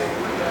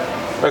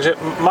Takže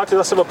máte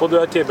za sebou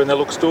podujatie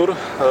Benelux Tour,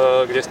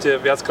 kde ste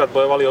viackrát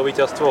bojovali o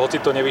víťazstvo,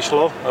 hoci to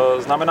nevyšlo.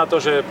 Znamená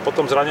to, že po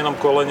tom zranenom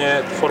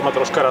kolene forma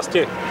troška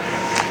rastie?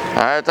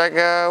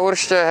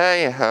 Určite,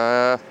 hej.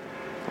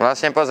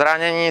 Vlastne po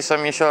zranení som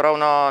išiel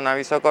rovno na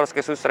vysokohorské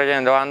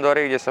sústredenie do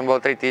Andory, kde som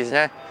bol 3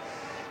 týždne.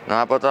 No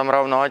a potom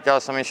rovno odtiaľ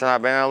som išiel na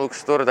Benelux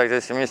Tour,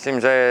 takže si myslím,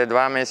 že 2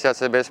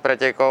 mesiace bez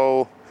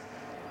pretekov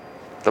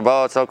to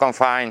bolo celkom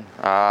fajn.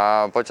 A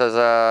počas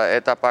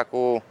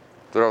etapaku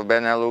Tour of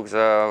Benelux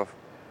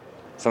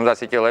som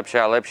zacítil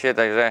lepšie a lepšie,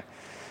 takže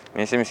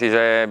myslím si,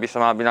 že by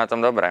som mal byť na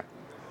tom dobre.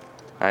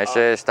 A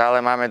ešte stále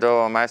máme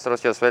do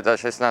majstrovstiev sveta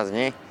 16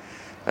 dní,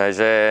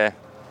 takže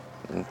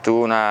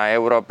tu na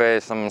Európe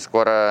som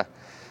skôr,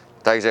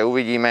 takže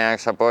uvidíme, ak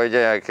sa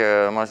pôjde, ak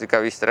mozika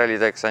vystrelí,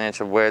 tak sa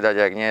niečo bude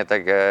dať, ak nie,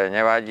 tak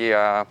nevadí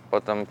a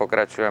potom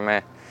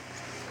pokračujeme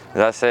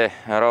zase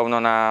rovno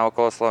na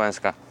okolo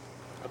Slovenska.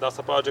 A dá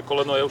sa povedať, že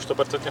koleno je už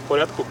 100% v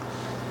poriadku?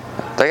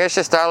 Tak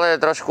ešte stále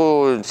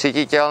trošku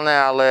cítiteľné,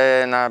 ale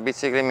na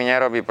bicykli mi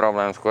nerobí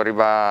problém, skôr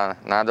iba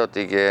na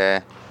dotyk je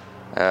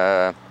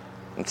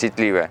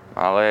citlivé,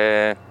 ale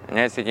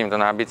necítim to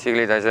na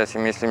bicykli, takže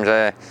si myslím,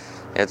 že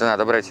je to na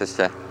dobrej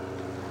ceste.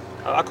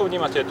 A ako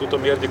vnímate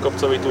túto mierne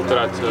kopcovitú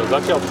trať?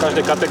 Zatiaľ v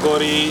každej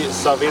kategórii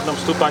sa v jednom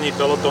stúpaní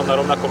pelotón na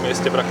rovnakom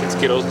mieste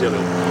prakticky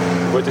rozdelil.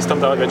 Budete si tam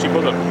dávať väčší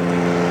pozor?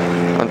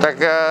 No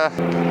tak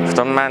v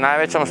tom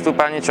najväčšom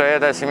stúpaní, čo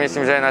je, tak si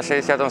myslím, že je na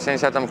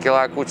 60-70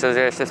 kiláku, čo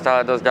je ešte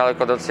stále dosť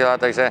ďaleko do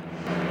cieľa, takže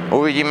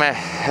uvidíme,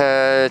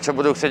 čo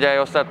budú chcieť aj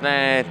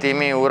ostatné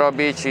týmy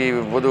urobiť, či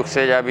budú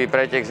chcieť, aby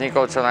pretek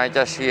vznikol čo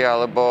najťažší,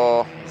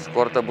 alebo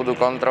skôr to budú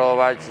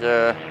kontrolovať.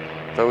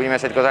 To uvidíme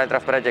všetko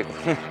zajtra v preteku.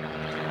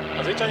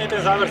 A zvyčajne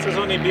ten záver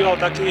sezóny býval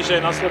taký, že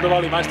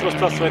nasledovali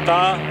majstrovstvá sveta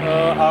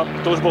a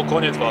to už bol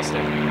koniec vlastne.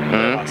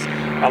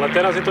 Ale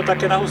teraz je to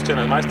také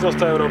nahustené.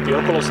 Majstrovstvá Európy,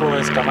 okolo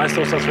Slovenska,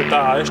 majstrovstvá sveta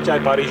a ešte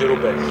aj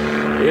Paríž-Roubaix.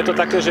 Je to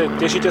také, že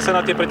tešíte sa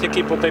na tie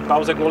preteky po tej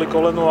pauze kvôli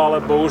kolenu,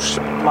 alebo už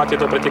máte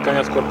do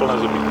pretekania skôr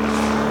plné zuby?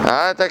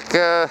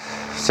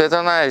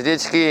 Sezóna je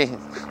vždycky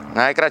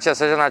najkratšia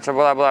sezóna, čo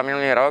bola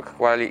minulý rok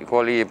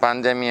kvôli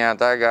pandémii a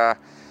tak. A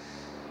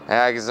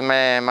ak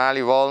sme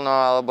mali voľno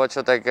alebo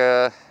čo, tak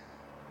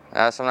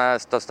ja som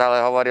to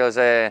stále hovoril,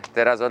 že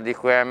teraz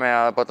oddychujeme,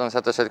 ale potom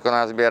sa to všetko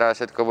nazbiera,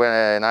 všetko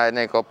bude na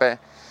jednej kope.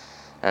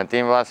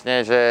 Tým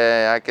vlastne, že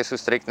aké sú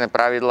striktné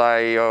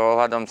pravidlá aj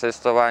ohľadom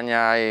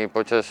cestovania, aj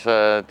počas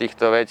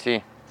týchto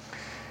vecí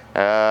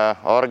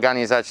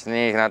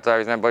organizačných, na to,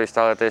 aby sme boli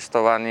stále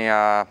testovaní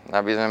a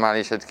aby sme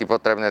mali všetky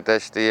potrebné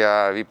testy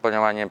a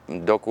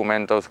vyplňovanie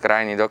dokumentov z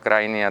krajiny do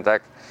krajiny a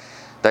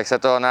tak sa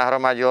toho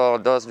nahromadilo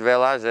dosť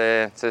veľa, že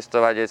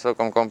cestovať je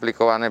celkom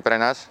komplikované pre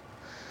nás.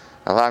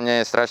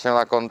 Hlavne je strašne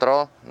veľa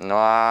kontrol. No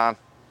a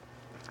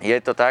je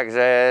to tak,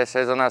 že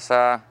sezóna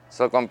sa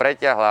celkom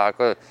preťahla,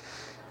 ako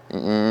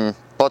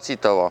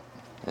pocitovo.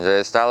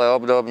 Že stále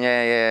obdobne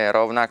je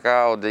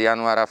rovnaká od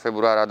januára,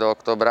 februára do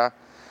októbra,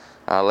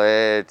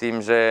 ale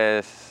tým, že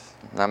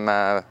nám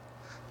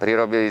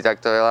prirobili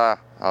takto veľa,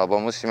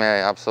 alebo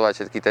musíme absolvovať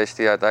všetky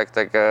testy a tak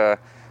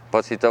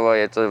pocitovo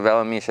je to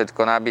veľmi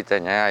všetko nabité.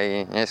 Ne? Aj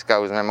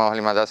dneska už sme mohli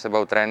mať za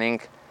sebou tréning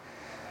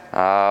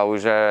a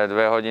už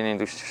 2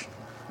 hodiny už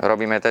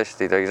robíme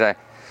testy, takže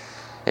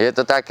je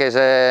to také,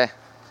 že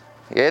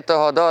je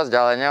toho dosť,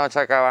 ale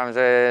neočakávam,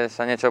 že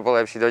sa niečo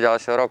polepší do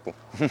ďalšieho roku.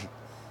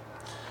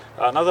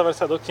 A na záver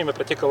sa dotkneme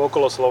pretekov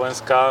okolo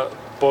Slovenska.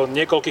 Po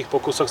niekoľkých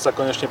pokusoch sa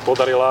konečne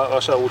podarila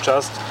vaša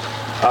účasť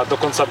a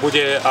dokonca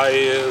bude aj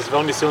s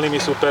veľmi silnými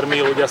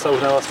súpermi, ľudia sa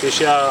už na vás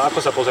tešia. Ako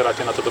sa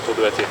pozeráte na toto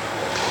podujatie?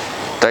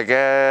 Tak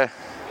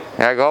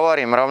jak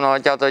hovorím, rovno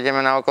odtiaľto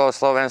ideme na okolo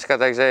Slovenska,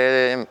 takže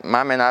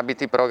máme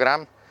nabitý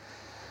program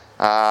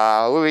a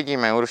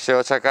uvidíme.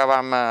 Určite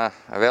očakávam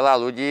veľa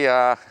ľudí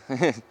a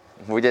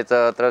bude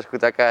to trošku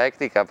taká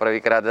hektika,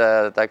 prvýkrát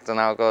takto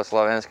na okolo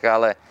Slovenska,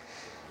 ale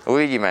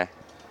uvidíme.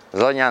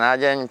 Zo dňa na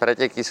deň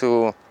preteky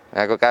sú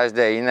ako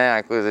každé iné,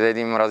 ako s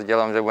jedným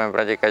rozdielom, že budem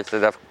pretekať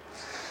teda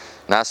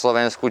na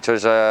Slovensku,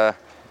 čože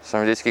som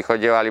vždycky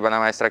chodieval iba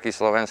na majstraky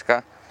Slovenska.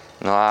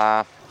 No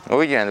a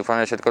uvidíme, dúfam,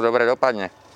 že všetko dobre dopadne.